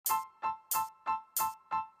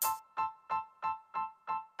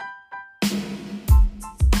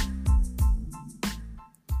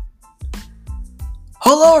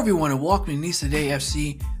Hello everyone and welcome to Nisa Day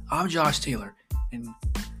FC. I'm Josh Taylor. And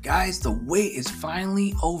guys, the wait is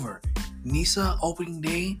finally over. Nisa opening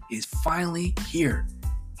day is finally here.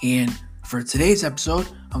 And for today's episode,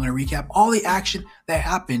 I'm going to recap all the action that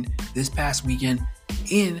happened this past weekend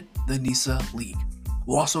in the Nisa League.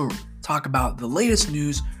 We'll also talk about the latest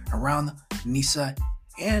news around Nisa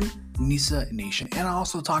and Nisa Nation. And I'll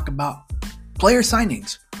also talk about player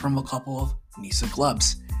signings from a couple of Nisa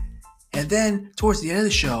clubs. And then towards the end of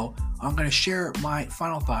the show, I'm going to share my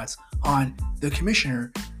final thoughts on the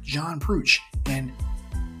commissioner, John Pruch, and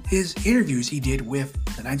his interviews he did with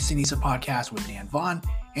the 90 Nisa podcast with Dan Vaughn,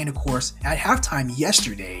 and of course, at halftime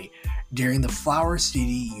yesterday during the Flower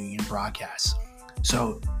City Union broadcast.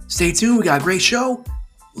 So stay tuned. We got a great show.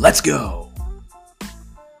 Let's go.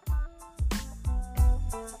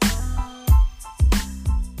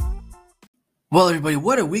 Well, everybody,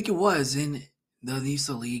 what a week it was in the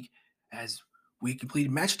Nisa League as we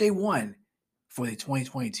completed match day 1 for the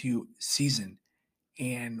 2022 season.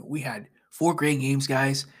 And we had 4 great games,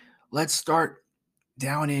 guys. Let's start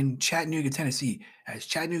down in Chattanooga, Tennessee, as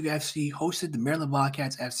Chattanooga FC hosted the Maryland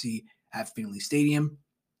Bobcats FC at Finley Stadium.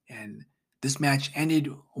 And this match ended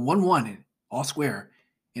 1-1 all square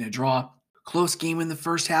in a draw. Close game in the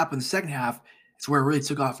first half. In the second half, it's where it really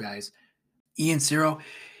took off, guys. Ian Ciro,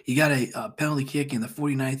 he got a penalty kick in the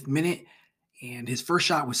 49th minute. And his first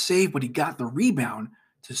shot was saved, but he got the rebound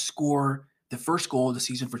to score the first goal of the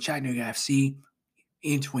season for Chattanooga FC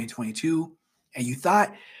in 2022. And you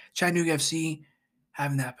thought Chattanooga FC,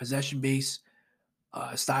 having that possession-based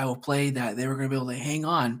style of play, that they were going to be able to hang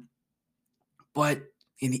on. But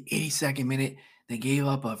in the 82nd minute, they gave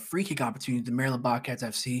up a free kick opportunity to Maryland Bobcats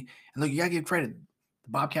FC. And look, you got to give credit.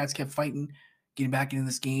 The Bobcats kept fighting, getting back into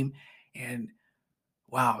this game. And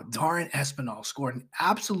wow, Darren Espinal scored an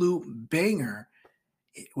absolute banger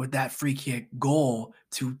with that free kick goal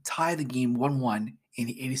to tie the game 1-1 in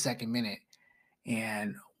the 82nd minute.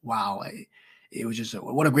 And wow, it was just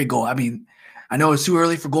what a great goal. I mean, I know it's too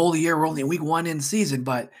early for goal of the year. We're only in week 1 in the season,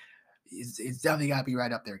 but it's definitely got to be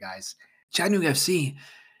right up there, guys. Chattanooga FC,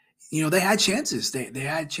 they had chances. They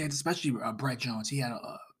had chances, especially Brett Jones. He had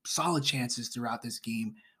solid chances throughout this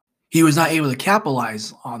game. He was not able to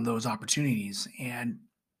capitalize on those opportunities. And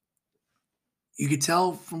you could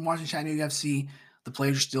tell from watching Chattanooga FC, the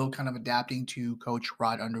players are still kind of adapting to Coach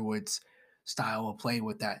Rod Underwood's style of play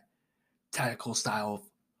with that tactical style of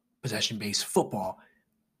possession-based football.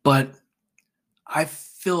 But I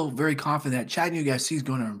feel very confident that Chattanooga FC is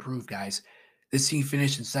going to improve, guys. This team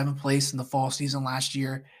finished in 7th place in the fall season last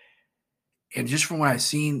year. And just from what I've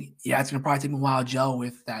seen, yeah, it's going to probably take them a while to gel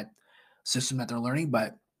with that system that they're learning.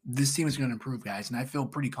 But this team is going to improve, guys. And I feel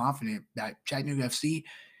pretty confident that Chattanooga FC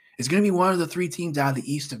is going to be one of the 3 teams out of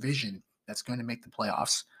the East Division that's going to make the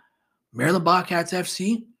playoffs. Maryland Bobcats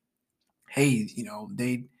FC, hey,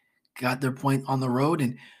 they got their point on the road,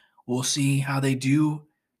 and we'll see how they do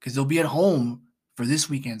because they'll be at home for this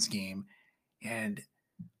weekend's game. And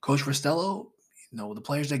Coach Rostello, the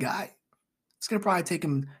players they got, it's going to probably take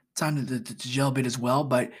them time to gel a bit as well.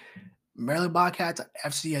 But Maryland Bobcats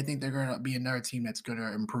FC, I think they're going to be another team that's going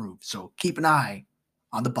to improve. So keep an eye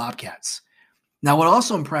on the Bobcats. Now, what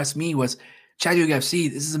also impressed me was Chattanooga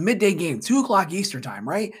FC. This is a midday game, 2 o'clock Eastern time,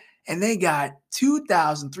 right? And they got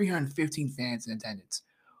 2,315 fans in attendance.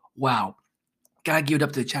 Wow. Got to give it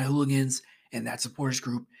up to the Chattanooga and that supporters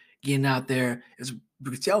group getting out there. You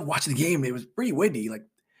could tell watching the game, it was pretty windy, like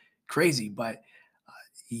crazy. But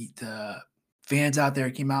the fans out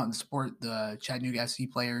there came out and support the Chattanooga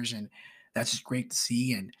FC players, and that's just great to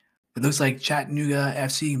see. And it looks like Chattanooga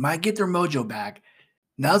FC might get their mojo back.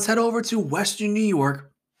 Now let's head over to Western New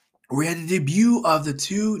York, where we had the debut of the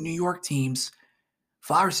 2 New York teams,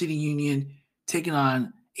 Flower City Union taking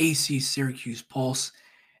on AC Syracuse Pulse.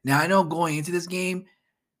 Now, I know going into this game,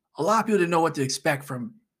 a lot of people didn't know what to expect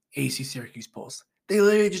from AC Syracuse Pulse. They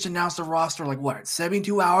literally just announced the roster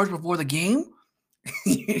 72 hours before the game?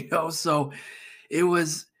 So it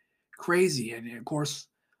was crazy. And of course,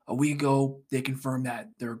 a week ago, they confirmed that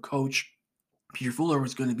their coach, Peter Fuller,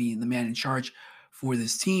 was going to be the man in charge for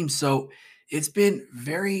this team. So it's been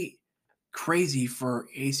very crazy for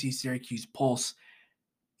AC Syracuse Pulse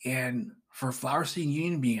and for Flower City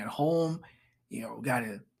Union being at home. Got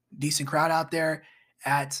a decent crowd out there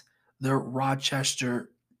at the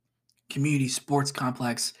Rochester Community Sports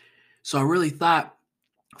Complex. So I really thought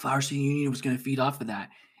Flower City Union was going to feed off of that.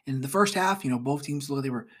 And in the first half, both teams looked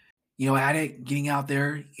like they were, at it, getting out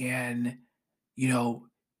there, and,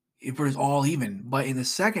 it was all even. But in the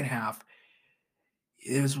second half,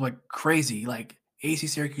 it was crazy. AC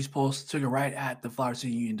Syracuse Pulse took it right at the Flower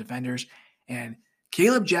City Union defenders and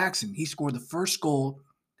Caleb Jackson, he scored the first goal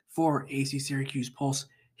for AC Syracuse Pulse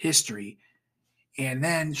history. And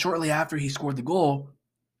then shortly after he scored the goal,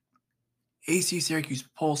 AC Syracuse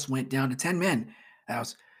Pulse went down to 10 men. That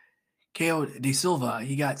was Kao De Silva.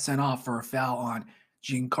 He got sent off for a foul on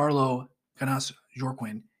Giancarlo Canas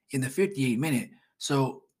Jorquin in the 58th minute.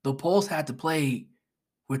 So the Pulse had to play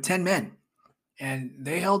with 10 men, and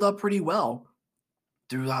they held up pretty well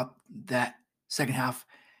throughout that second half.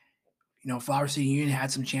 Flower City Union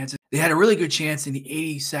had some chances. They had a really good chance in the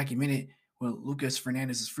 82nd minute with Lucas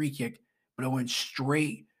Fernandez's free kick, but it went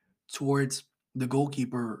straight towards the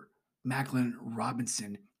goalkeeper, Macklin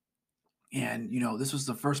Robinson. And, this was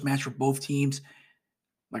the first match for both teams.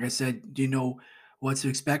 Like I said, didn't know what to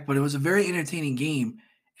expect, but it was a very entertaining game.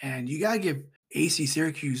 And you got to give AC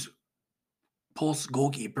Syracuse Pulse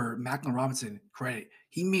goalkeeper, Macklin Robinson, credit.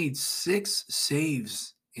 He made 6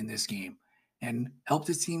 saves in this game and helped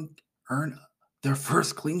his team earn their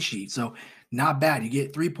first clean sheet. So not bad. You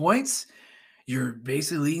get 3 points. You're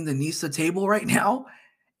basically leading the NISA table right now,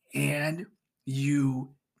 and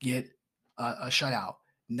you get a shutout.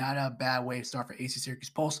 Not a bad way to start for AC Syracuse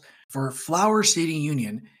Pulse. For Flower City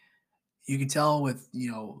Union, you can tell with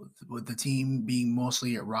the team being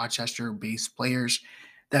mostly at Rochester-based players,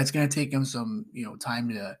 that's going to take them some time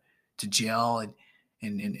to gel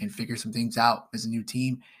and figure some things out as a new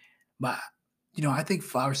team. But I think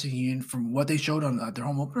Flower City Union, from what they showed on their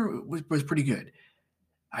home opener, was pretty good.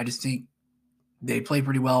 I just think they played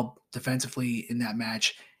pretty well defensively in that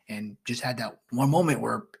match, and just had that one moment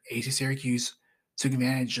where AC Syracuse took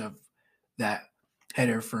advantage of that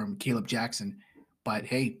header from Caleb Jackson. But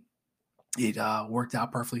hey, it worked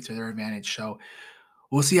out perfectly to their advantage. So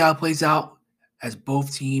we'll see how it plays out as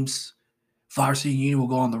both teams. Flower City Union will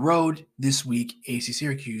go on the road this week. AC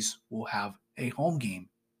Syracuse will have a home game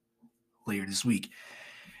later this week.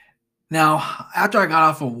 Now, after I got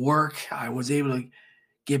off of work, I was able to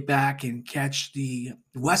get back and catch the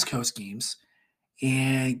West Coast games.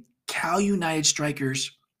 And Cal United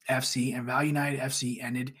Strikers FC and Val United FC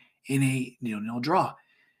ended in a 0-0 draw.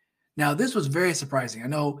 Now, this was very surprising. I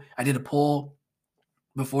know I did a poll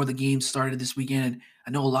before the game started this weekend, and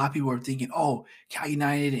I know a lot of people were thinking, oh, Cal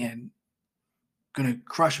United and going to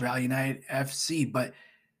crush Val United FC, but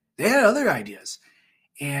they had other ideas.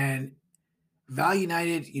 And Val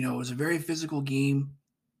United, it was a very physical game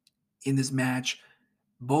in this match.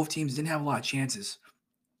 Both teams didn't have a lot of chances,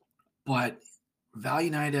 but Val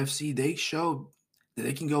United FC, they showed that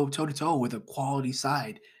they can go toe-to-toe with a quality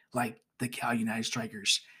side like the Cal United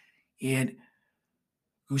Strikers. And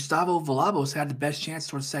Gustavo Villalobos had the best chance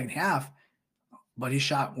towards the second half, but his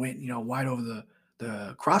shot went, wide over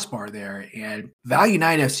the crossbar there. And Val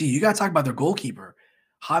United FC, you got to talk about their goalkeeper,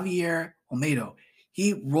 Javier Olmedo.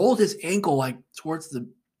 He rolled his ankle towards the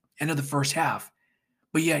end of the first half,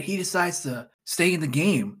 but yet he decides to stay in the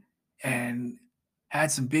game and had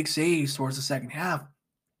some big saves towards the second half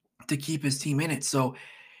to keep his team in it. So,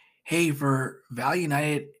 hey, for Val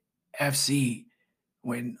United FC,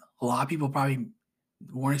 when a lot of people probably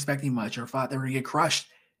weren't expecting much or thought they were going to get crushed,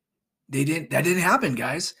 that didn't happen,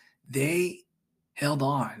 guys. They held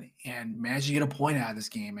on and managed to get a point out of this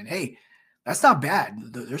game. And hey, that's not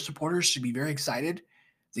bad. Their supporters should be very excited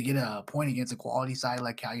to get a point against a quality side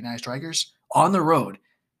like Cal United Strikers on the road.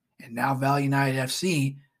 And now Val United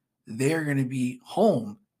FC, they're going to be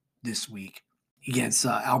home this week against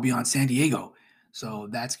Albion San Diego. So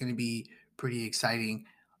that's going to be pretty exciting.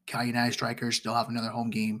 Cal United Strikers, they'll have another home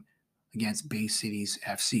game against Bay Cities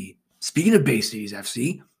FC. Speaking of Bay Cities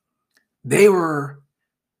FC, they were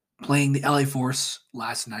playing the LA Force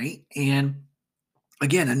last night, and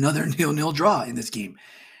again, another 0-0 draw in this game.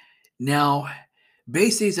 Now,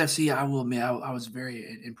 Bay Cities FC, I will admit, I was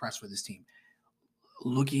very impressed with this team.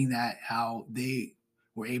 Looking at how they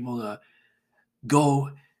were able to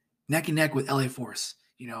go neck and neck with LA Force.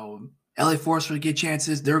 LA Force would get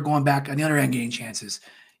chances. They're going back on the other end getting chances.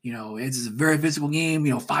 It's a very physical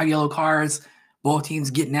game, 5 yellow cards, both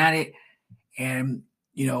teams getting at it. And,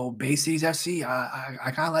 Bay Cities FC,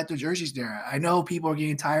 I kind of like the jerseys there. I know people are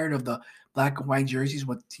getting tired of the black and white jerseys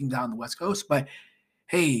with teams out on the West Coast, but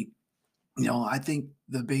hey, I think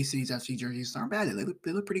the Bay Cities FC jerseys aren't bad.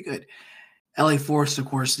 They look pretty good. LA Force, of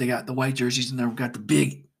course, they got the white jerseys and they've got the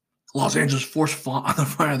big Los Angeles Force font on the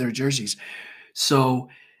front of their jerseys. So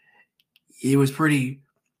it was pretty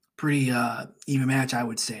even match, I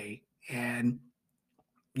would say. And,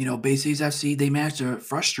 Bay Cities FC, they managed to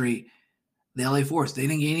frustrate the LA Force. They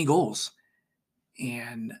didn't get any goals.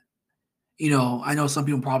 And, I know some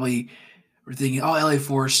people probably were thinking, oh, LA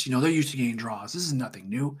Force, they're used to getting draws. This is nothing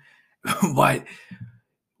new. But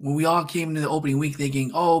when we all came into the opening week thinking,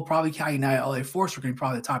 oh, probably Cal United, LA Force are going to be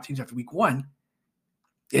probably the top teams after week one.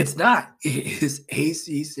 It's not. It is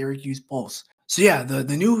AC Syracuse Pulse. So yeah, the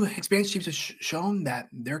new expansion teams have shown that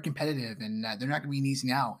they're competitive and that they're not going to be an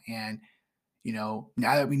easy out. And now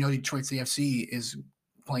that we know Detroit CFC is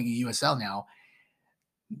playing in USL now,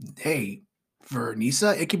 hey, for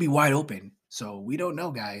Nisa, it could be wide open. So we don't know,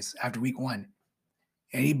 guys. After week one,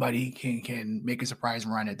 anybody can make a surprise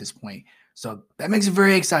run at this point. So that makes it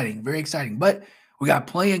very exciting, very exciting. But we got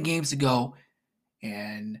plenty of games to go,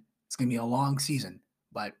 and it's going to be a long season.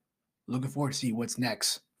 But looking forward to see what's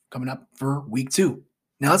next coming up for week 2.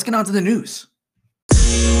 Now let's get on to the news.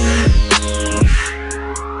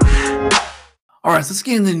 All right, so let's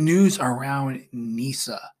get in the news around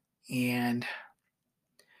Nisa. And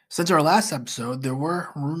since our last episode, there were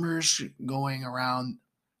rumors going around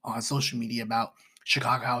on social media about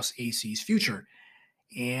Chicago House AC's future.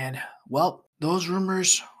 And, well, those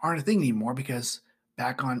rumors aren't a thing anymore because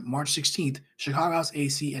back on March 16th, Chicago House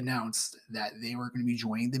AC announced that they were going to be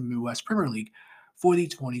joining the Midwest Premier League for the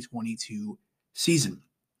 2022 season.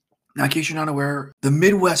 Now, in case you're not aware, the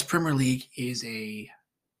Midwest Premier League is a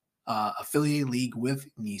affiliate league with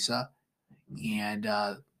NISA, and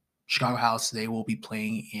Chicago House, they will be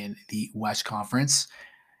playing in the West Conference,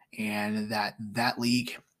 and that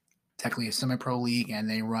league technically a semi-pro league, and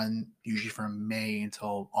they run usually from May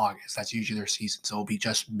until August. That's usually their season, so it'll be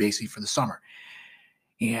just basically for the summer.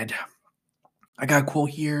 And I got a quote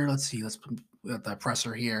here. Let's see. Let's put the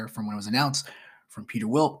presser here from when it was announced from Peter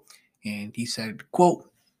Wilt, and he said, quote,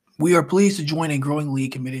 "We are pleased to join a growing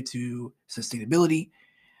league committed to sustainability."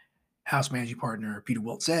 House managing partner Peter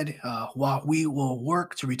Wilt said, while we will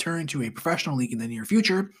work to return to a professional league in the near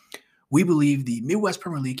future, we believe the Midwest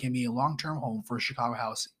Premier League can be a long-term home for a Chicago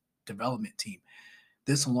House development team.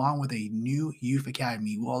 This, along with a new youth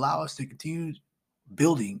academy, will allow us to continue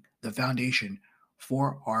building the foundation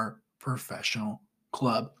for our professional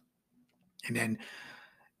club. And then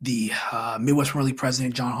the Midwest Premier League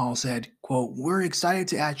president, John Hall, said, quote, "We're excited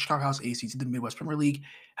to add Chicago House AC to the Midwest Premier League.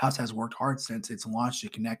 House has worked hard since its launch to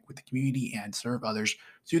connect with the community and serve others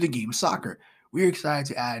through the game of soccer. We're excited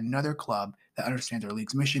to add another club that understands our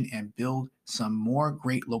league's mission and build some more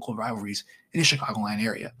great local rivalries in the Chicagoland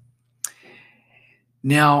area."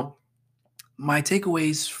 Now, my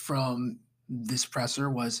takeaways from this presser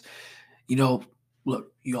was,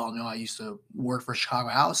 look, you all know I used to work for Chicago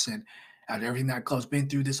House, and after everything that club's been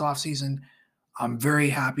through this offseason, I'm very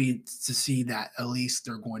happy to see that at least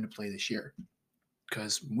they're going to play this year,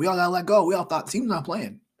 because we all got to let go. We all thought the team's not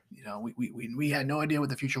playing. We had no idea what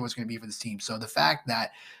the future was going to be for this team. So the fact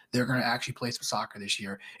that they're going to actually play some soccer this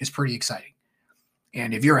year is pretty exciting.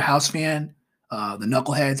 And if you're a House fan, the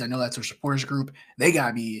Knuckleheads, I know that's their supporters group, they got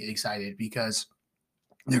to be excited because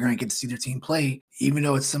they're going to get to see their team play. Even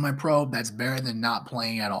though it's semi-pro, that's better than not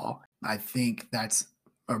playing at all. I think that's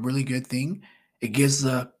a really good thing. It gives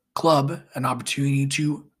the club an opportunity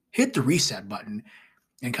to hit the reset button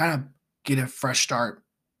and kind of get a fresh start,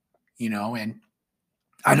 and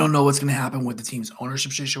I don't know what's going to happen with the team's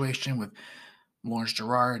ownership situation with Lawrence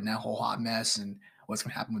Gerard and that whole hot mess, and what's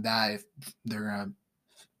going to happen with that if they're going to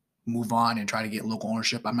move on and try to get local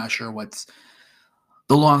ownership. I'm not sure what's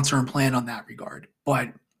the long-term plan on that regard,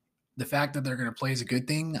 but the fact that they're going to play is a good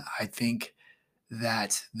thing. I think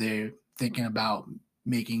that they're thinking about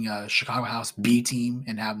making a Chicago House B team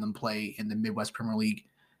and having them play in the Midwest Premier League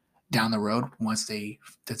down the road once they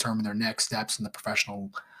determine their next steps in the professional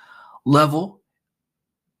level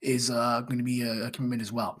is going to be a commitment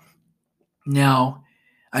as well. Now,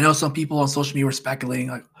 I know some people on social media were speculating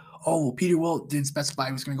like, oh, well, Peter Wilt didn't specify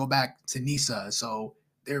he was going to go back to NISA, so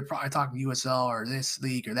they're probably talking USL or this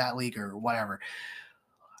league or that league or whatever.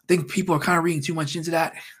 I think people are kind of reading too much into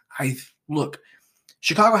that. Look,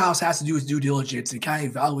 Chicago House has to do its due diligence and kind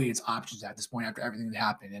of evaluate its options at this point after everything that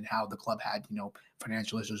happened and how the club had,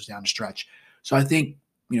 financial issues down the stretch. So I think,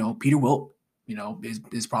 Peter Wilt,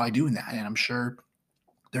 is probably doing that. And I'm sure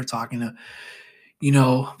they're talking to,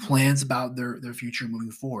 plans about their future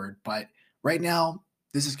moving forward. But right now,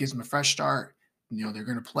 this just gives them a fresh start. They're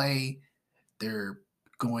going to play. They're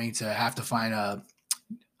going to have to find a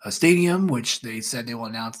stadium, which they said they will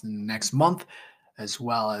announce in the next month, as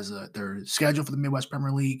well as their schedule for the Midwest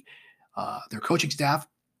Premier League, their coaching staff,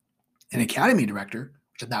 an academy director,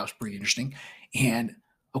 which I thought was pretty interesting. And,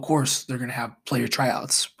 of course, they're going to have player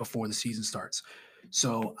tryouts before the season starts.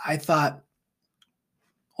 So I thought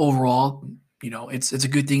overall, it's a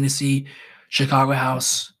good thing to see Chicago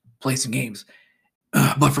House play some games.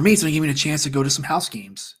 But for me, it's going to give me a chance to go to some house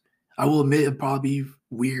games. I will admit it'll probably be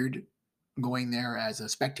weird going there as a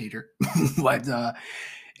spectator, but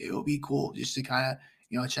it will be cool just to kind of,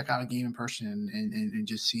 check out a game in person and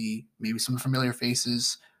just see maybe some familiar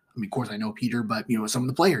faces. I mean, of course, I know Peter, but some of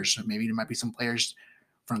the players. Maybe there might be some players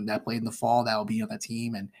from that played in the fall that will be on that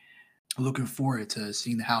team, and looking forward to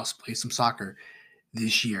seeing the house play some soccer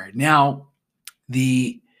this year. Now,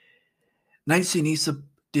 the Knights City NISA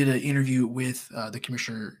did an interview with the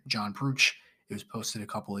commissioner, John Pruch. It was posted a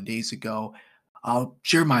couple of days ago. I'll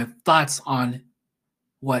share my thoughts on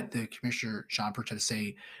what the commissioner, John Pruch, had to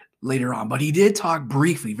say later on. But he did talk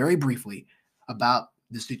briefly, very briefly, about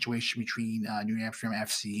the situation between New Amsterdam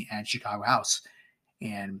FC and Chicago House.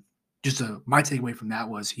 And just my takeaway from that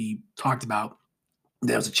was he talked about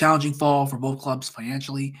that it was a challenging fall for both clubs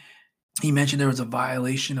financially. He mentioned there was a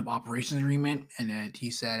violation of operations agreement, and that he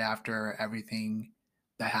said after everything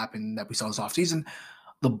that happened that we saw this offseason,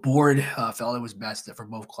 the board felt it was best for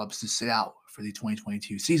both clubs to sit out for the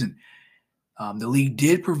 2022 season. The league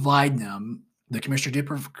did provide them, the commissioner did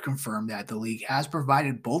confirm that the league has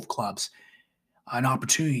provided both clubs an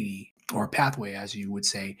opportunity or a pathway, as you would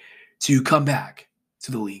say, to come back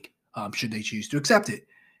to the league should they choose to accept it.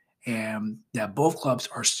 And that both clubs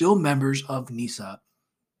are still members of NISA,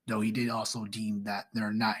 though he did also deem that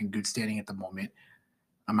they're not in good standing at the moment.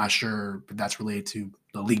 I'm not sure if that's related to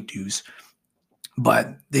the league dues,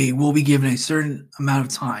 but they will be given a certain amount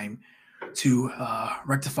of time to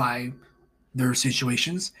rectify their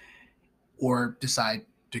situations or decide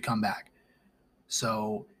to come back.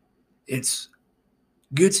 So it's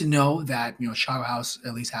good to know that Chicago House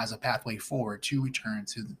at least has a pathway forward to return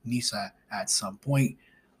to NISA at some point.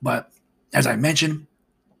 But as I mentioned,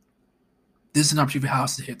 this is an opportunity for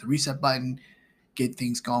House to hit the reset button, get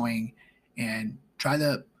things going, and try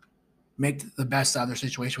to make the best out of their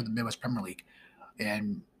situation with the Midwest Premier League,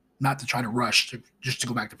 and not to try to rush just to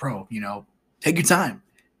go back to pro. Take your time.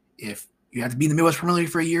 If you have to be in the Midwest Premier League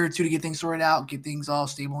for a year or two to get things sorted out, get things all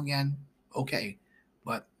stable again, okay.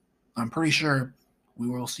 But I'm pretty sure we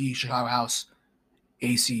will see Chicago House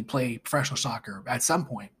AC play professional soccer at some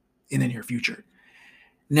point in the near future.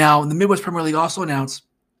 Now, the Midwest Premier League also announced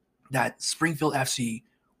that Springfield FC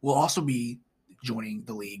will also be joining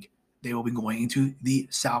the league. They will be going into the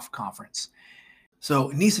South Conference. So,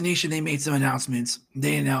 NISA Nation, they made some announcements.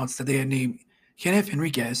 They announced that they had named Kenneth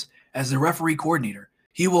Enriquez as the referee coordinator.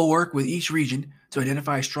 He will work with each region to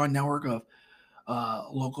identify a strong network of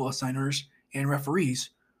local assigners and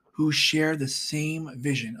referees who share the same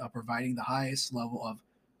vision of providing the highest level of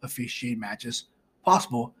officiated matches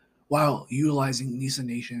possible while utilizing NISA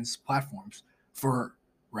Nation's platforms for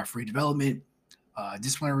referee development,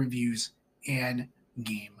 disciplinary reviews, and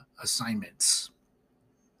game assignments.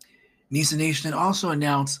 NISA Nation also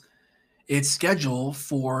announced its schedule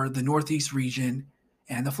for the Northeast region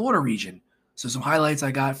and the Florida region. So some highlights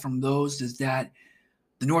I got from those is that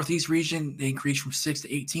the Northeast region, they increased from 6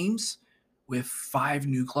 to 8 teams with 5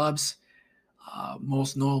 new clubs,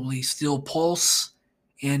 most notably Steel Pulse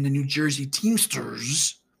and the New Jersey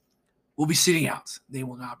Teamsters will be sitting out. They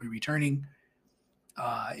will not be returning,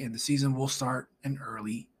 and the season will start in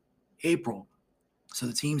early April. So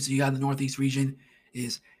the teams that you got in the Northeast region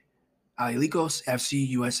is Alilicos FC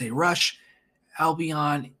USA Rush,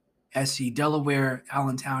 Albion SC Delaware,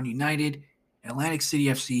 Allentown United, Atlantic City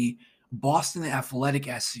FC, Boston Athletic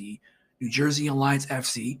SC, New Jersey Alliance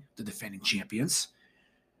FC, the defending champions,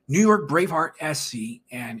 New York Braveheart SC,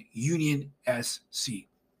 and Union SC.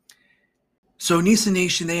 So NISA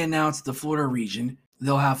Nation, they announced the Florida region.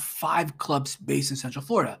 They'll have 5 clubs based in Central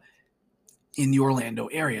Florida in the Orlando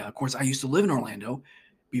area. Of course, I used to live in Orlando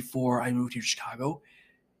before I moved here to Chicago.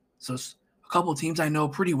 So a couple of teams I know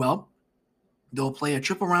pretty well. They'll play a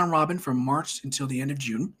triple round robin from March until the end of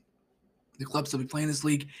June. The clubs that will be playing this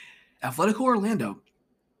league: Atletico Orlando,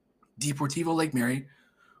 Deportivo Lake Mary,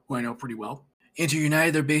 who I know pretty well. Inter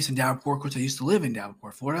United, they're based in Davenport, of course I used to live in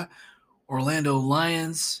Davenport, Florida. Orlando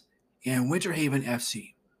Lions, and Winter Haven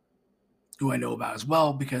FC, who I know about as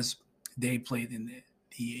well because they played in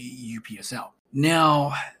the UPSL.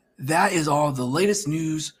 Now, that is all the latest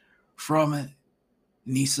news from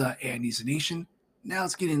NISA and NISA Nation. Now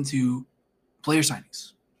let's get into player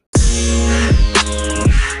signings.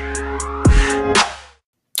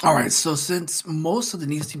 All right, so since most of the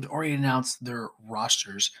NISA teams already announced their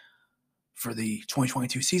rosters for the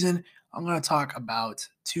 2022 season, I'm going to talk about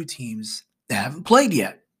 2 teams that haven't played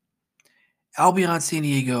yet: Albion San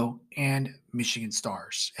Diego and Michigan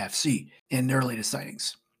Stars FC in their latest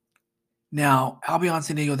signings. Now, Albion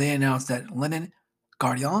San Diego, they announced that Lennon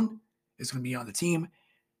Guardian is going to be on the team.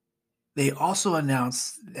 They also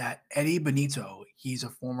announced that Eddie Benito, he's a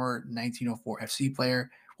former 1904 FC player,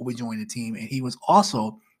 will be joining the team, and he was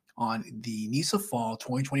also on the NISA Fall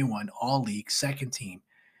 2021 All-League second team.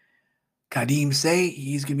 Kadim Say,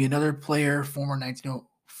 he's going to be another player, former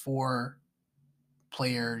 1904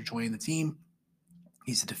 player joining the team.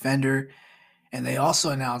 He's a defender. And they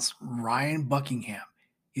also announced Ryan Buckingham.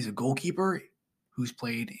 He's a goalkeeper who's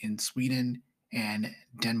played in Sweden and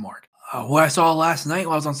Denmark. What I saw last night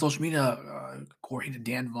while I was on social media, according to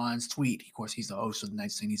Dan Vaughn's tweet, of course, he's the host of the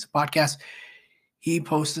Knights Nisa podcast. He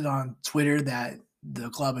posted on Twitter that the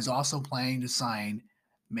club is also planning to sign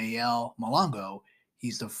Mael Malongo.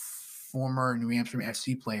 He's the former New Amsterdam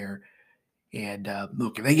FC player. And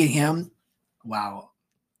look, if they get him, wow,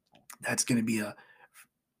 that's going to be a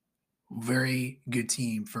very good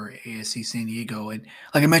team for ASC San Diego. And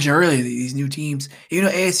like I mentioned earlier, these new teams, even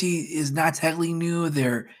though ASC is not technically new,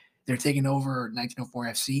 they're taking over 1904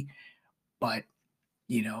 FC, but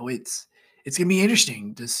it's gonna be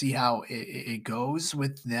interesting to see how it goes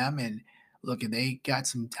with them. And look, they got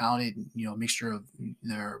some talented, mixture of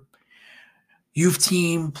their youth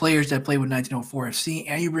team players that play with 1904 FC,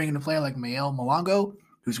 and you bring in a player like Mael Malongo,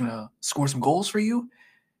 who's gonna score some goals for you.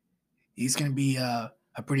 He's gonna be a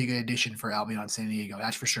pretty good addition for Albion San Diego,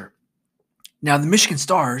 that's for sure. Now, the Michigan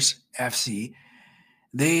Stars FC,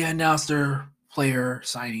 they announced their player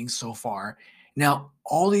signings so far. Now,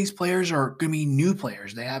 all these players are going to be new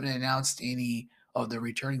players. They haven't announced any of the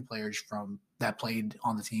returning players from that played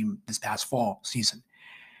on the team this past fall season.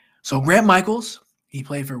 So Grant Michaels, he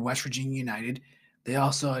played for West Virginia United. They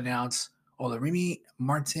also announced Olarimi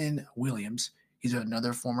Martin Williams. He's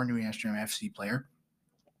another former New Amsterdam FC player.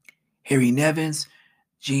 Harry Nevins,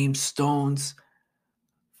 James Stones,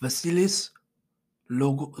 Vasilis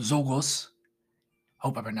Zogos.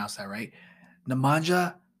 Hope I pronounced that right.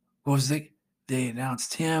 Nemanja Gozik, they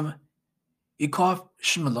announced him. Ikov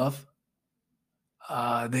Shmilov.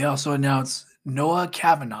 They also announced Noah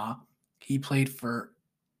Kavanaugh. He played for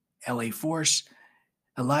LA Force.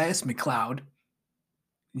 Elias McLeod.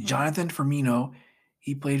 Jonathan Firmino.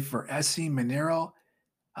 He played for SC Mineiro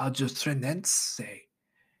Aljostrenense.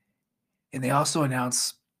 And they also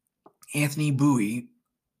announced Anthony Bowie.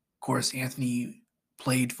 Of course, Anthony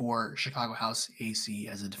played for Chicago House AC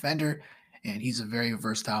as a defender, and he's a very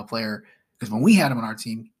versatile player because when we had him on our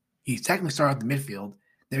team, he technically started at the midfield,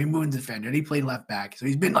 then we moved into defender, and he played left back. So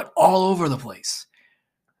he's been like all over the place.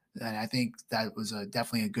 And I think that was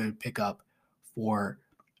definitely a good pickup for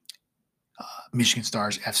Michigan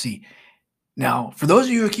Stars FC. Now, for those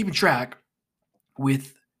of you who are keeping track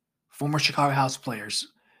with former Chicago House players,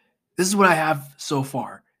 this is what I have so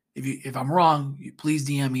far. If I'm wrong, please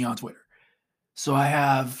DM me on Twitter. So I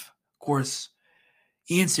have, of course,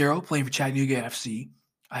 Ian Cerro playing for Chattanooga FC.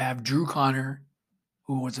 I have Drew Connor,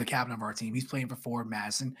 who was the captain of our team. He's playing for Forward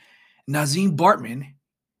Madison. Nazim Bartman,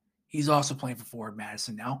 he's also playing for Forward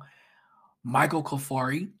Madison now. Michael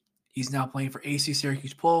Kofari, he's now playing for AC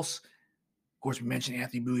Syracuse Pulse. Of course, we mentioned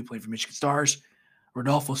Anthony Bowie playing for Michigan Stars.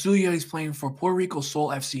 Rodolfo Suya, he's playing for Puerto Rico Sol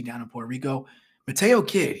FC down in Puerto Rico. Mateo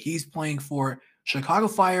Kidd, he's playing for Chicago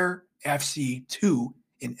Fire FC 2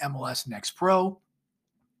 in MLS Next Pro.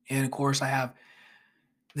 And, of course, I have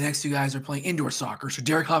the next two guys are playing indoor soccer. So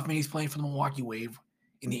Derek Huffman, he's playing for the Milwaukee Wave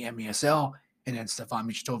in the MASL. And then Stefan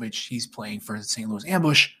Michitovic, he's playing for the St. Louis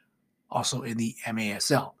Ambush, also in the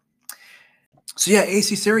MASL. So, yeah,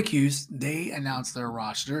 AC Syracuse, they announced their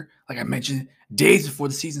roster, like I mentioned, days before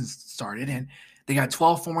the season started. And they got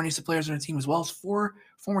 12 former NISA players on their team, as well as 4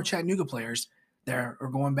 former Chattanooga players that are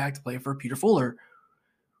going back to play for Peter Fuller,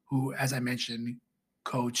 who, as I mentioned,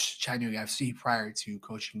 coached Chattanooga FC prior to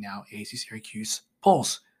coaching now AC Syracuse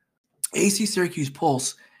Pulse. AC Syracuse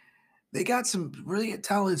Pulse, they got some really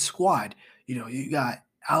talented squad. You got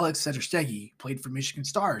Alex Sedrstegi, played for Michigan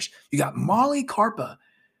Stars. You got Molly Karpa,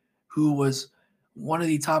 who was one of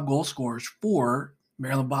the top goal scorers for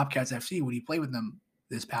Maryland Bobcats FC when he played with them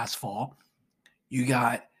this past fall. You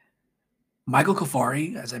got Michael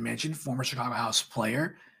Kofari, as I mentioned, former Chicago House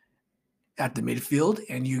player at the midfield.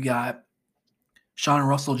 And you got Sean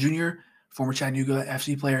Russell Jr., former Chattanooga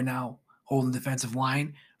FC player, now holding defensive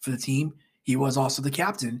line for the team. He was also the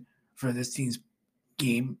captain for this team's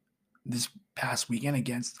game this past weekend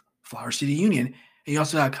against Flower City Union. And you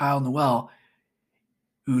also got Kyle Noel,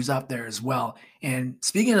 who's up there as well. And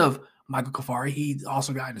speaking of Michael Kofari, he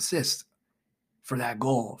also got an assist for that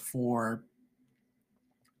goal for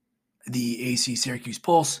the AC Syracuse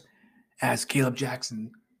Pulse as Caleb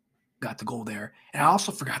Jackson got the goal there. And I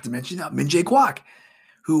also forgot to mention Minjae Kwok,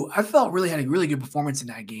 who I felt really had a really good performance in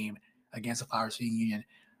that game against the Flower City Union.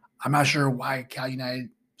 I'm not sure why Cal United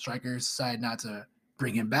strikers decided not to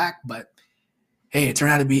bring him back, but hey, it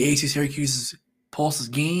turned out to be AC Syracuse's Pulse's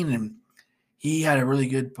gain, and he had a really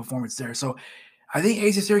good performance there. So I think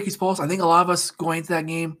AC Syracuse Pulse, I think a lot of us going into that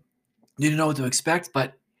game didn't know what to expect,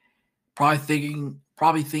 but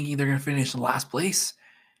probably thinking they're going to finish in last place.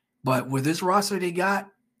 But with this roster they got,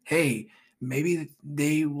 hey, maybe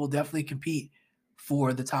they will definitely compete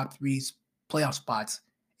for the top three playoff spots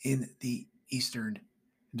in the Eastern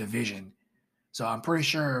Division. So I'm pretty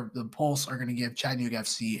sure the Pulse are going to give Chattanooga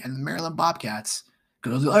FC and the Maryland Bobcats,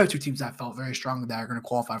 because those are the other two teams that felt very strong that are going to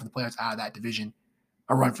qualify for the playoffs out of that division,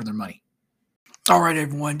 a run for their money. All right,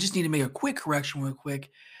 everyone, just need to make a quick correction real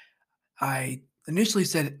quick. I initially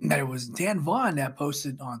said that it was Dan Vaughn that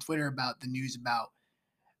posted on Twitter about the news about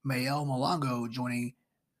Mael Malongo joining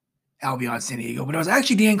Albion San Diego, but it was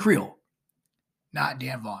actually Dan Creel, not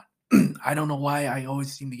Dan Vaughn. I don't know why I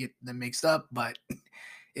always seem to get them mixed up, but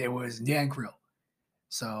it was Dan Creel.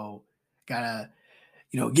 So gotta,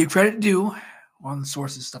 give credit due on the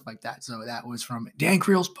sources, stuff like that. So that was from Dan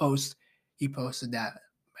Creel's post. He posted that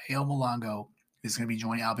Mael Malongo is going to be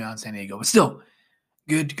joining Albion San Diego, but still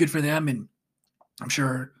good for them. And I'm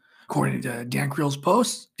sure, according to Dan Creel's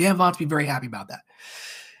post, Dan Vaughn's be very happy about that.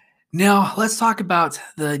 Now, let's talk about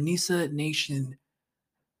the NISA Nation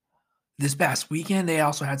this past weekend. They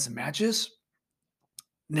also had some matches.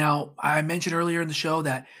 Now, I mentioned earlier in the show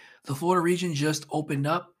that the Florida region just opened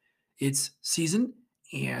up its season,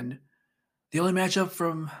 and the only matchup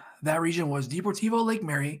from that region was Deportivo Lake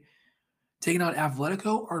Mary taking on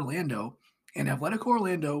Atletico Orlando, and Atletico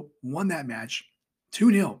Orlando won that match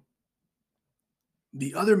 2-0.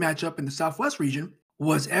 The other matchup in the Southwest region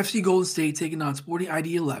was FC Golden State taking on Sporting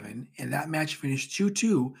ID 11, and that match finished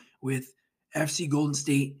 2-2 with FC Golden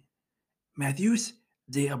State Matthews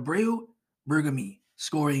de Abreu Bergami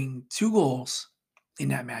scoring 2 goals in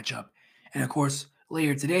that matchup. And of course,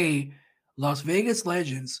 later today, Las Vegas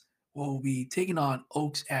Legends will be taking on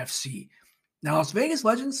Oaks FC. Now, Las Vegas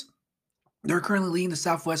Legends, they're currently leading the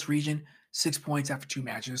Southwest region, 6 points after 2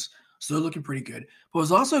 matches. So they're looking pretty good. But it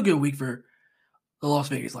was also a good week for the Las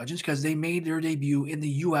Vegas Legends because they made their debut in the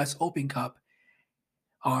U.S. Open Cup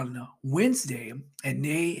on Wednesday, and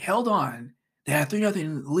they held on. They had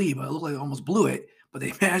 3-0 lead, but it looked like they almost blew it. But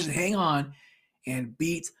they managed to hang on and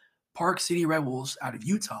beat Park City Red Wolves out of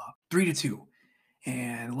Utah 3-2.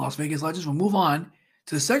 And Las Vegas Legends will move on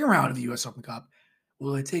to the second round of the U.S. Open Cup.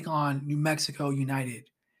 Will they take on New Mexico United?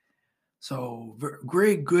 So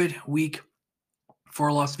very good week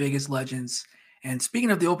for Las Vegas Legends. And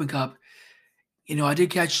speaking of the Open Cup, I did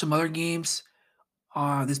catch some other games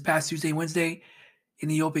this past Tuesday and Wednesday in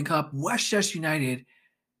the Open Cup. Westchester United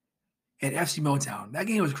and FC Motown. That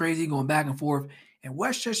game was crazy, going back and forth. And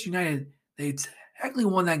Westchester United, they technically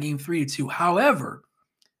won that game 3-2. However,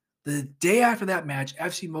 the day after that match,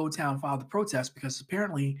 FC Motown filed a protest because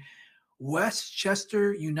apparently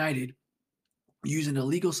Westchester United used an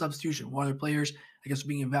illegal substitution. One of their players, I guess, was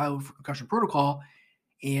being evaluated for concussion protocol,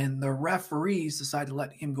 and the referees decided to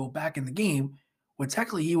let him go back in the game when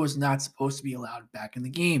technically he was not supposed to be allowed back in the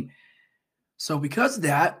game. So because of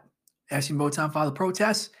that, FC Motown filed a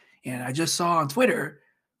protest, and I just saw on Twitter,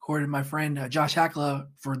 according to my friend Josh Hackla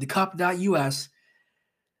for thecup.us,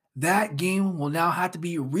 that game will now have to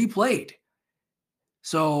be replayed.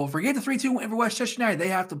 So forget the 3-2 win for Westchester United. They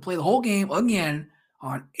have to play the whole game again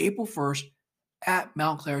on April 1st at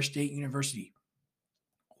Mount Clair State University.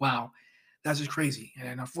 Wow, that's just crazy.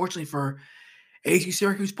 And unfortunately for AG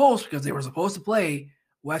Syracuse Pulse, because they were supposed to play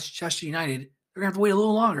Westchester United, they're going to have to wait a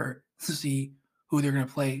little longer to see who they're going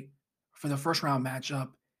to play for the first round matchup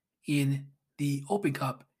in the Open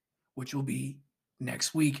Cup, which will be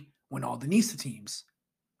next week when all the NISA teams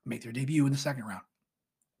make their debut in the second round.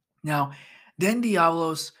 Now, Den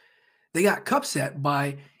Diablos, they got cup set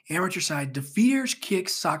by amateur side Defeaters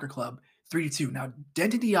Kicks Soccer Club 3-2. Now,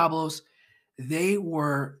 Denton Diablos, they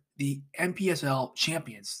were the NPSL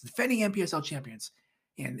champions, defending NPSL champions,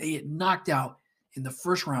 and they get knocked out in the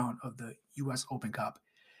first round of the U.S. Open Cup.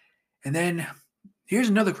 And then here's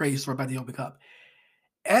another crazy story about the Open Cup.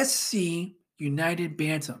 SC United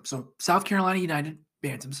Bantam, so South Carolina United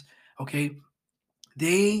Bantams, okay,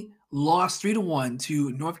 they lost 3-1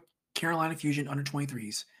 to North Carolina Fusion under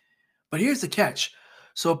 23s. But here's the catch.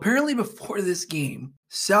 So apparently before this game,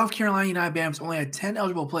 South Carolina United Bantams only had 10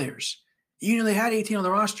 eligible players. Even though they had 18 on the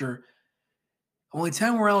roster, only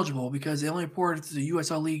 10 were eligible because they only reported to the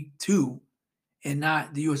USL League 2 and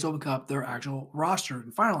not the US Open Cup, their actual roster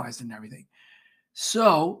and finalized and everything.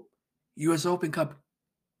 So US Open Cup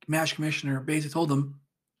match commissioner basically told them,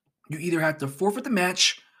 you either have to forfeit the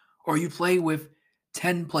match or you play with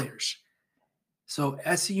 10 players. So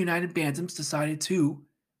SC United Bantams decided to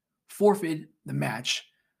forfeit the match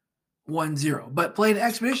 1-0, but played an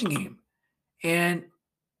exhibition game. And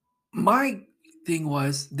my thing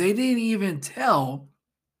was they didn't even tell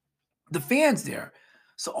the fans there.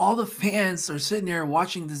 So all the fans are sitting there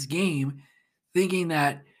watching this game thinking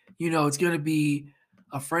that, it's going to be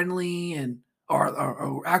a friendly and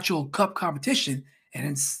or actual cup competition. And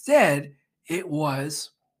instead, it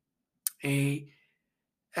was a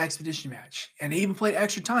expedition match. And they even played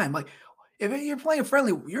extra time. Like, if you're playing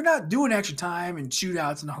friendly, you're not doing extra time and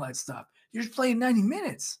shootouts and all that stuff. You're just playing 90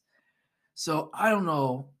 minutes. So I don't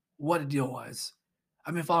know what the deal was.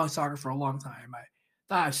 I've been following soccer for a long time. I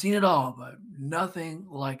thought I've seen it all, but nothing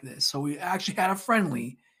like this. So we actually had a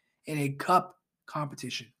friendly in a cup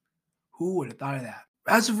competition. Who would have thought of that?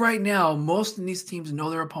 As of right now, most of these teams know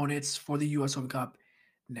their opponents for the U.S. Open Cup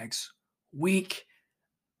next week.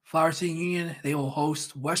 Flower City Union, they will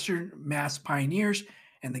host Western Mass Pioneers,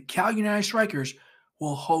 and the Cal United Strikers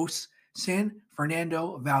will host San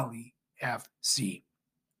Fernando Valley FC.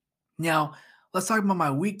 Now, let's talk about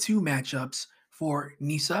my week 2 matchups for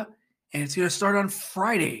NISA, and it's going to start on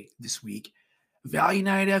Friday this week. Valley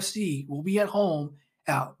United FC will be at home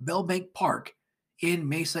at Bell Bank Park in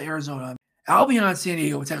Mesa, Arizona. Albion San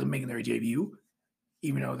Diego is technically making their debut,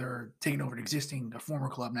 even though they're taking over the former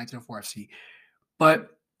club, 1904 FC.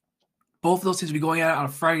 But both of those teams will be going at it on a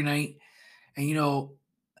Friday night. And,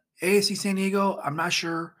 ASC San Diego, I'm not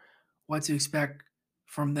sure what to expect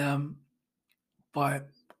from them. But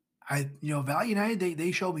Valley United,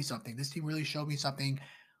 they showed me something. This team really showed me something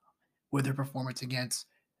with their performance against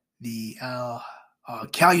the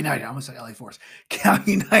Cal United. I almost said LA Force. Cal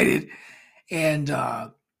United. And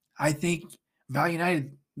I think Valley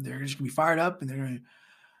United, they're just going to be fired up and they're going to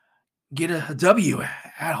get a W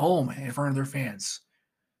at home in front of their fans.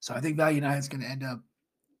 So I think Valley United is going to end up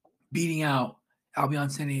beating out Albion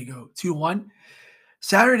San Diego 2-1.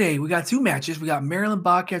 Saturday, we got 2 matches. We got Maryland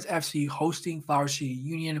Bobcats FC hosting Flower City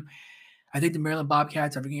Union. I think the Maryland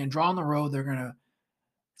Bobcats are going to draw on the road.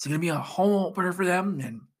 It's going to be a home opener for them.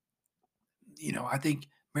 And, I think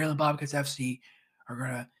Maryland Bobcats FC are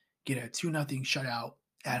going to get a 2-0 shutout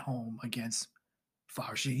at home against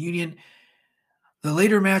Flower City Union. The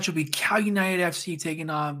later match will be Cal United FC taking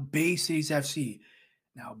on Bay Cities FC.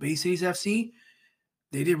 Now, Bay Cities FC,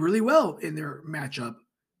 they did really well in their matchup,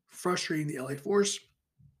 frustrating the LA Force.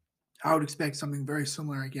 I would expect something very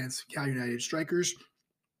similar against Cal United Strikers.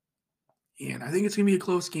 And I think it's going to be a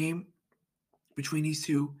close game between these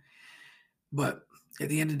two. But at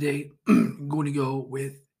the end of the day, I'm going to go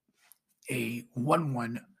with a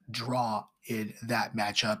 1-1 draw in that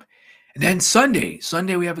matchup. And then Sunday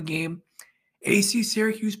we have a game. AC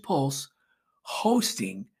Syracuse Pulse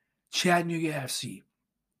hosting Chattanooga FC.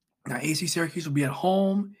 Now, AC Syracuse will be at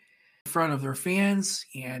home in front of their fans,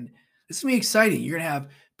 and this is going to be exciting. You're going to have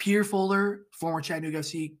Peter Fuller, former Chattanooga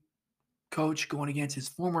FC coach, going against his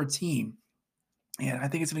former team. And I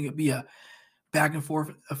think it's going to be a back and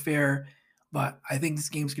forth affair, but I think this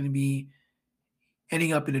game's going to be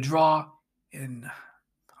ending up in a draw. And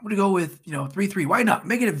I'm going to go with, 3-3. Why not?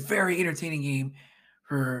 Make it a very entertaining game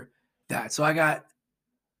for that. So I got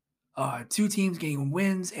 2 teams getting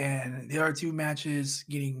wins and the other 2 matches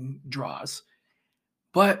getting draws.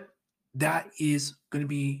 But that is going to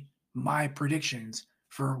be my predictions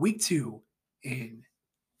for week 2 in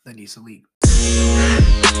the NISA League.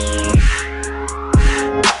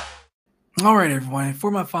 All right, everyone. For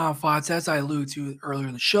my final thoughts, as I alluded to earlier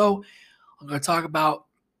in the show, I'm going to talk about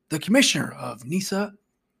the commissioner of NISA,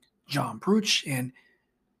 John Pruch, and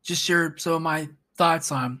just share some of my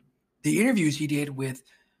thoughts on the interviews he did with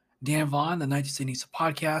Dan Vaughn, the 19 NISA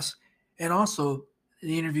podcast, and also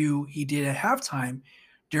the interview he did at halftime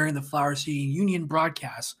during the Flower City Union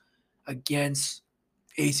broadcast against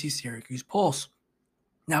AC Syracuse Pulse.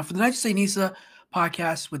 Now, for the 19 NISA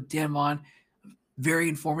podcast with Dan Vaughn, very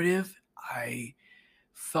informative. I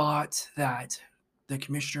thought that the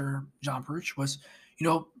commissioner, John Pruch, was,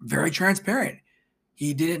 very transparent.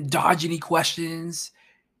 He didn't dodge any questions.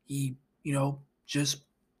 He, just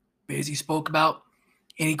basically spoke about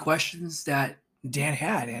any questions that Dan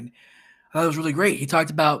had. And I thought it was really great. He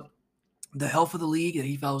talked about the health of the league that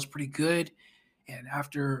he felt was pretty good. And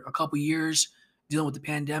after a couple years dealing with the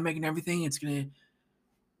pandemic and everything, this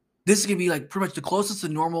is going to be like pretty much the closest to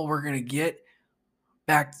normal we're going to get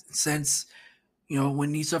back since,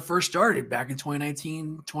 when NISA first started back in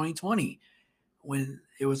 2019, 2020, when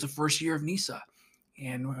it was the first year of NISA.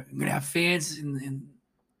 And we're going to have fans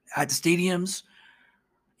at the stadiums,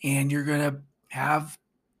 and you're going to have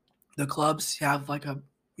the clubs have like a,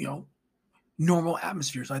 normal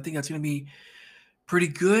atmosphere. So I think that's going to be pretty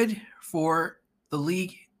good for the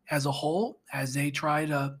league as a whole as they try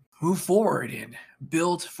to move forward and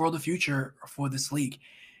build for the future for this league.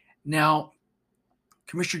 Now,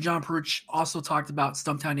 Commissioner John Pruch also talked about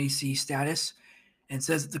Stumptown AC status and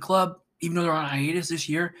says that the club even though they're on hiatus this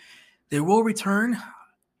year, they will return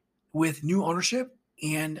with new ownership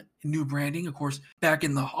and new branding. Of course, back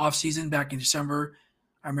in the offseason, back in December,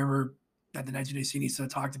 I remember that the 19 Day Sinisa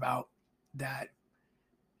talked about that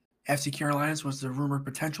FC Carolinas was the rumored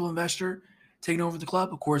potential investor taking over the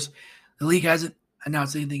club. Of course, the league hasn't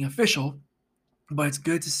announced anything official, but it's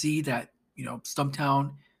good to see that,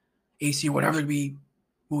 Stumptown, AC, whatever to be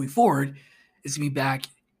moving forward, is going to be back,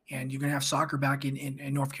 and you're going to have soccer back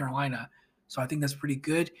in North Carolina. So I think that's pretty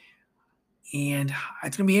good. And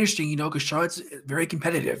it's going to be interesting, because Charlotte's very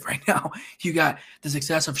competitive right now. You got the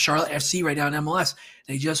success of Charlotte FC right now in MLS.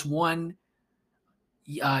 They just won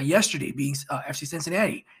yesterday, being FC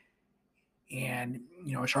Cincinnati. And,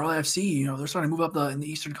 Charlotte FC, they're starting to move up in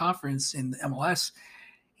the Eastern Conference in the MLS.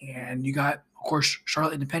 And you got, of course,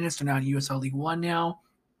 Charlotte Independence. They're now in USL League One now.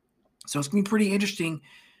 So it's going to be pretty interesting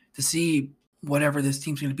to see whatever this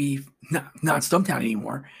team's going to be, not Stumptown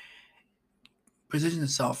anymore, position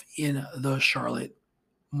itself in the Charlotte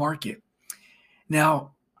market.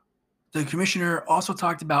 Now, the commissioner also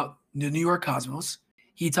talked about the New York Cosmos.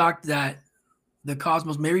 He talked that the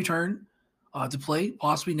Cosmos may return to play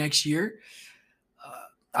possibly next year.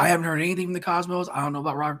 I haven't heard anything from the Cosmos. I don't know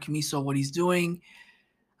about Robert Camiso, what he's doing.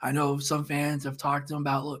 I know some fans have talked to him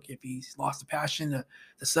about, look, if he's lost the passion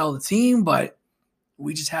to sell the team, but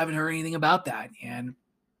we just haven't heard anything about that. And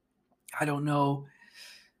I don't know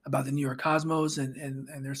about the New York Cosmos and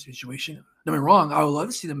their situation. Don't get me wrong, I would love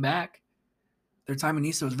to see them back. Their time in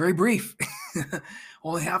Nisa was very brief,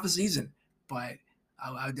 only half a season, but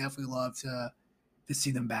I would definitely love to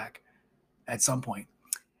see them back at some point.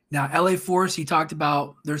 Now, LA Force, he talked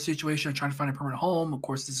about their situation of trying to find a permanent home. Of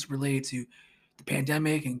course, this is related to the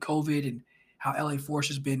pandemic and COVID and how LA Force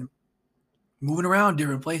has been moving around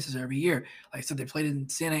different places every year. Like I said, they played in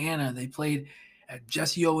Santa Ana. They played at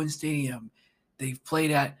Jesse Owens Stadium. They've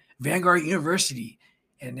played at Vanguard University.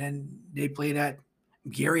 And then they played at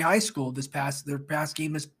Gary High School their past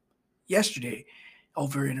game is yesterday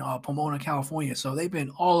over in Pomona, California. So they've been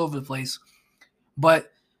all over the place.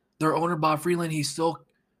 But their owner, Bob Freeland, he's still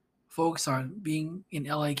focused on being in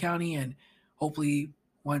LA County, and hopefully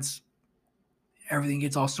once everything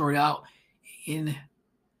gets all sorted out in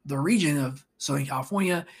the region of Southern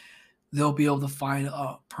California, they'll be able to find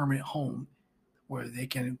a permanent home where they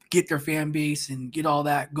can get their fan base and get all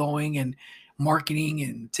that going and marketing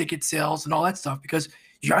and ticket sales and all that stuff, because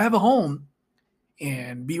you got to have a home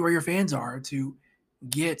and be where your fans are to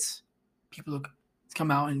get people to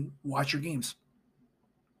come out and watch your games.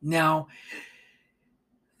 Now,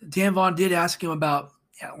 Dan Vaughn did ask him about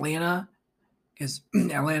Atlanta, because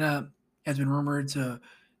Atlanta has been rumored to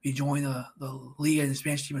be joining the league and the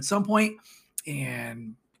Spanish team at some point.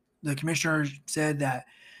 And the commissioner said that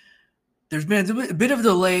there's been a bit of a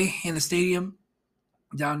delay in the stadium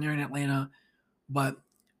down there in Atlanta. But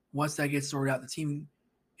once that gets sorted out,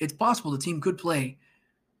 it's possible the team could play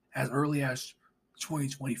as early as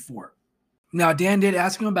 2024. Now, Dan did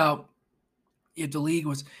ask him about if the league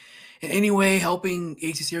was in any way helping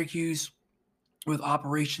AC Syracuse with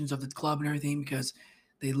operations of the club and everything, because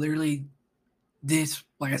they literally did,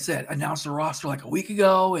 like I said, announced the roster like a week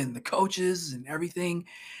ago and the coaches and everything.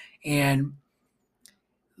 And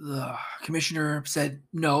the commissioner said,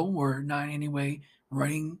 no, we're not in any way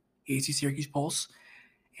running AC Syracuse Pulse.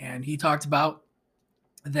 And he talked about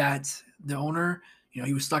that the owner,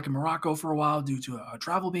 he was stuck in Morocco for a while due to a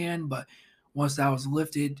travel ban, but once that was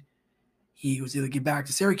lifted, he was able to get back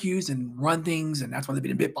to Syracuse and run things, and that's why they've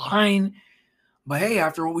been a bit behind. But hey,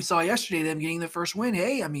 after what we saw yesterday, them getting the first win,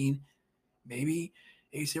 hey, I mean, maybe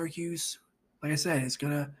Syracuse, like I said, is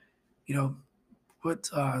going to, put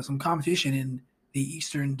some competition in the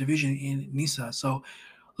Eastern Division in Nisa. So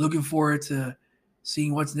looking forward to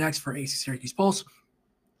seeing what's next for AC Syracuse Pulse.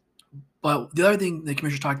 But the other thing the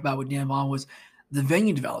commissioner talked about with Dan Vaughn was the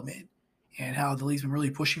venue development and how the league's been really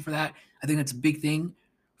pushing for that. I think that's a big thing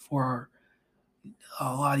for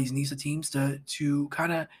a lot of these NISA teams to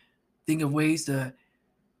kind of think of ways to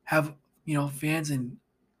have, fans and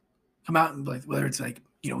come out and, like, whether it's like,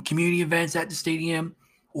 community events at the stadium,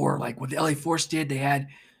 or like what the LA Force did. They had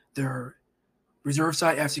their reserve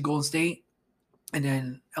side, FC Golden State, and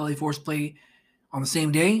then LA Force play on the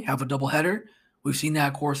same day, have a doubleheader. We've seen that,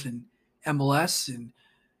 of course, in MLS. And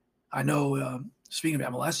I know, speaking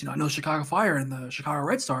of MLS, I know Chicago Fire and the Chicago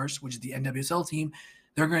Red Stars, which is the NWSL team,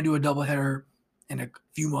 they're going to do a doubleheader in a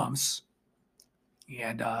few months.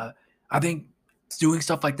 And I think doing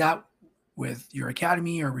stuff like that with your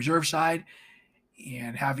academy or reserve side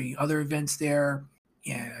and having other events there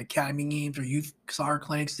and academy games or youth soccer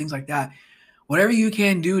clinics, things like that, whatever you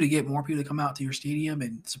can do to get more people to come out to your stadium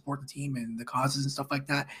and support the team and the causes and stuff like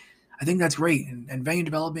that, I think that's great. And venue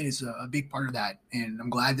development is a big part of that. And I'm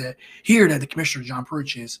glad to hear that the commissioner, John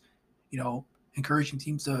Perch, is, encouraging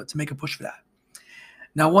teams to make a push for that.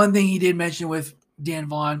 Now, one thing he did mention with Dan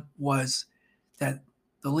Vaughn was that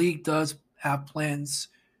the league does have plans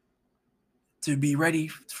to be ready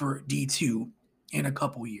for D2 in a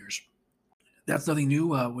couple years. That's nothing new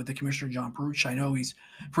with the commissioner, John Perch. I know he's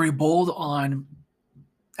pretty bold on,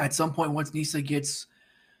 at some point, once NISA gets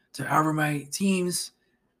to however many teams,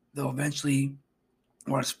 they'll eventually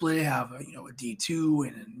want to split it, have a D2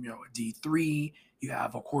 and then, a D3. You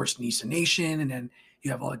have, of course, NISA Nation, and then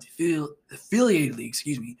you have all the affiliated leagues,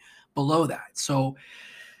 below that. So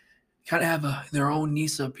kind of have their own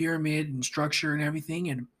NISA pyramid and structure and everything.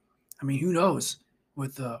 And I mean, who knows?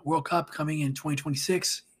 With the World Cup coming in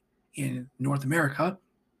 2026 in North America,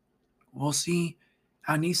 we'll see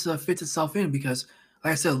how NISA fits itself in, because,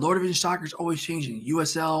 like I said, lower division soccer is always changing.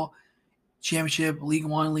 USL, Championship, League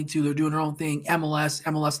One, League Two, they're doing their own thing.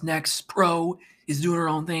 MLS Next Pro is doing their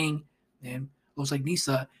own thing. And looks like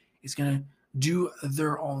NISA is going to do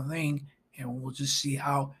their own thing, and we'll just see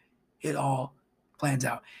how it all plans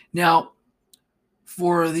out. Now,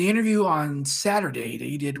 for the interview on Saturday that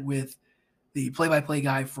he did with the play-by-play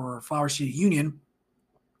guy for Flower City Union,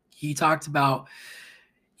 he talked about,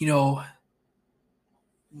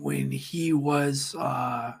 when he was,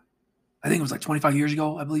 I think it was like 25 years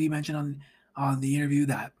ago, I believe he mentioned on the interview,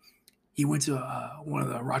 that he went to one of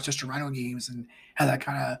the Rochester Rhino games, and how that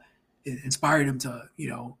kind of inspired him to,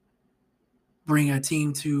 bring a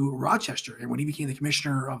team to Rochester. And when he became the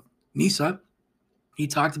commissioner of NISA, he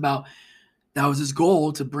talked about that was his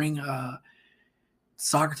goal, to bring a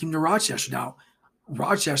soccer team to Rochester. Now,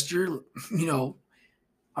 Rochester,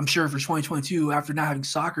 I'm sure for 2022, after not having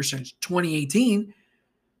soccer since 2018,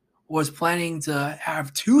 was planning to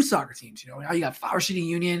have two soccer teams. Now you got Flower City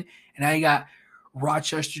Union, and now you got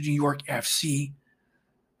Rochester, New York FC.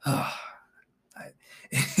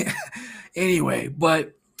 Anyway,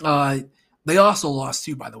 but they also lost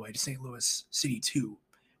too, by the way, to St. Louis City 2.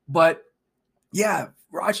 But yeah,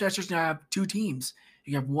 Rochester's going to have two teams.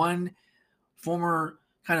 You have one former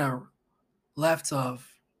kind of left of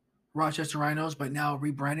Rochester Rhinos, but now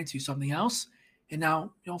rebranded to something else. And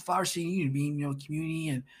now, Flower City Union being, community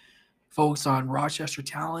and focused on Rochester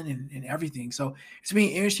talent and everything. So it's going to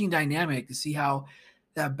be an interesting dynamic to see how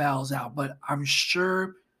that battles out. But I'm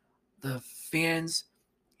sure the fans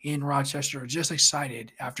in Rochester are just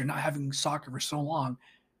excited, after not having soccer for so long,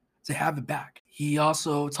 to have it back. He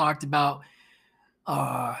also talked about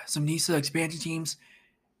some NISA expansion teams.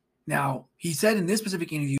 Now, he said in this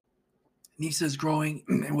specific interview, NISA is growing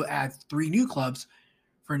and will add 3 new clubs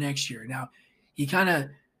for next year. Now, he kind of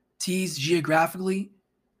teased geographically,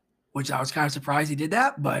 which I was kind of surprised he did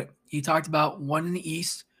that, but he talked about one in the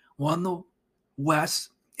East, one in the West,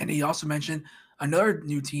 and he also mentioned another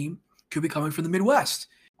new team could be coming from the Midwest.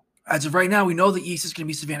 As of right now, we know the East is going to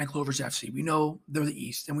be Savannah Clovers FC. We know they're the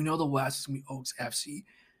East, and we know the West is going to be Oaks FC.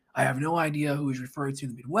 I have no idea who he's referring to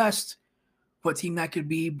in the Midwest, what team that could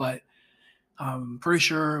be, but I'm pretty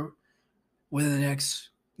sure within the next,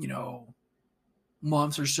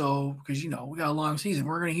 months or so, because, we got a long season,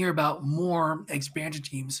 we're going to hear about more expansion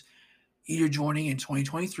teams either joining in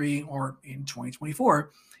 2023 or in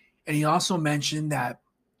 2024. And he also mentioned that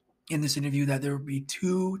in this interview that there would be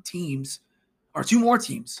 2 more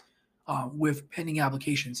teams with pending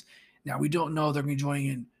applications. Now, we don't know if they're going to be joining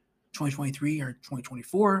in 2023 or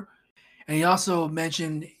 2024. And he also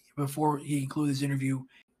mentioned, before he concluded this interview,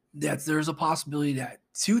 that there's a possibility that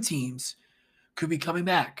 2 teams could be coming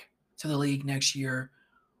back to the league next year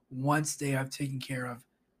once they have taken care of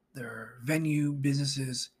their venue,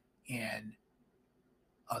 businesses, and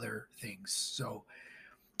other things. So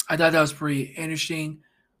I thought that was pretty interesting.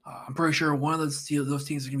 I'm pretty sure one of those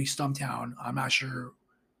teams is going to be Stumptown. I'm not sure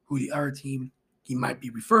who the other team he might be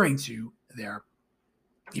referring to there,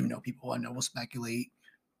 even though people I know will speculate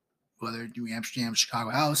whether it be Amsterdam, Chicago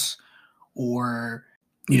House, or,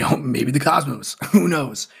 maybe the Cosmos. Who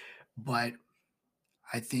knows? But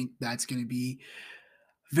I think that's going to be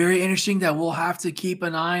very interesting that we'll have to keep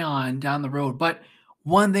an eye on down the road. But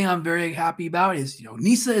one thing I'm very happy about is,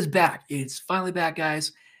 NISA is back. It's finally back,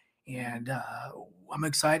 guys. And I'm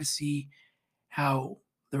excited to see how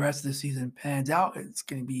the rest of the season pans out. It's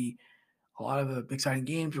going to be a lot of exciting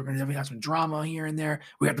games. We're going to have some drama here and there.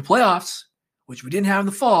 We got the playoffs, which we didn't have in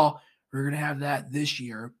the fall. We're going to have that this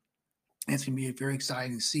year. And it's going to be very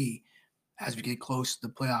exciting to see as we get close to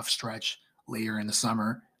the playoff stretch later in the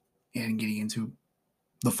summer and getting into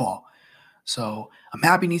the fall. So I'm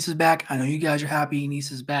happy NISA's back. I know you guys are happy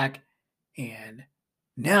NISA's back. And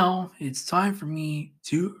now it's time for me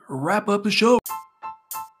to wrap up the show.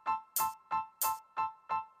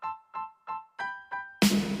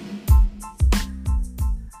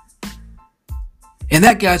 And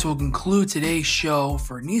that, guys, will conclude today's show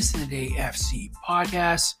for Nisa Today FC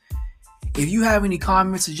podcast. If you have any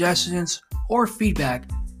comments, suggestions, or feedback,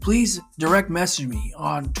 please direct message me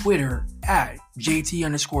on Twitter at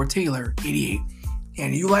JT_Taylor88.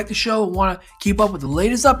 And if you like the show and want to keep up with the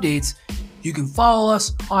latest updates, you can follow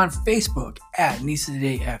us on Facebook at Nisa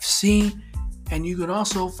Today FC. And you can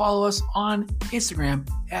also follow us on Instagram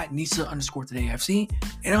at Nisa_Today FC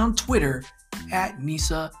and on Twitter at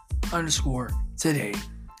Nisa_Today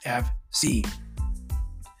FC.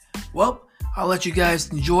 Well, I'll let you guys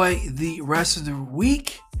enjoy the rest of the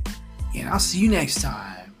week, and I'll see you next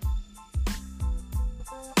time.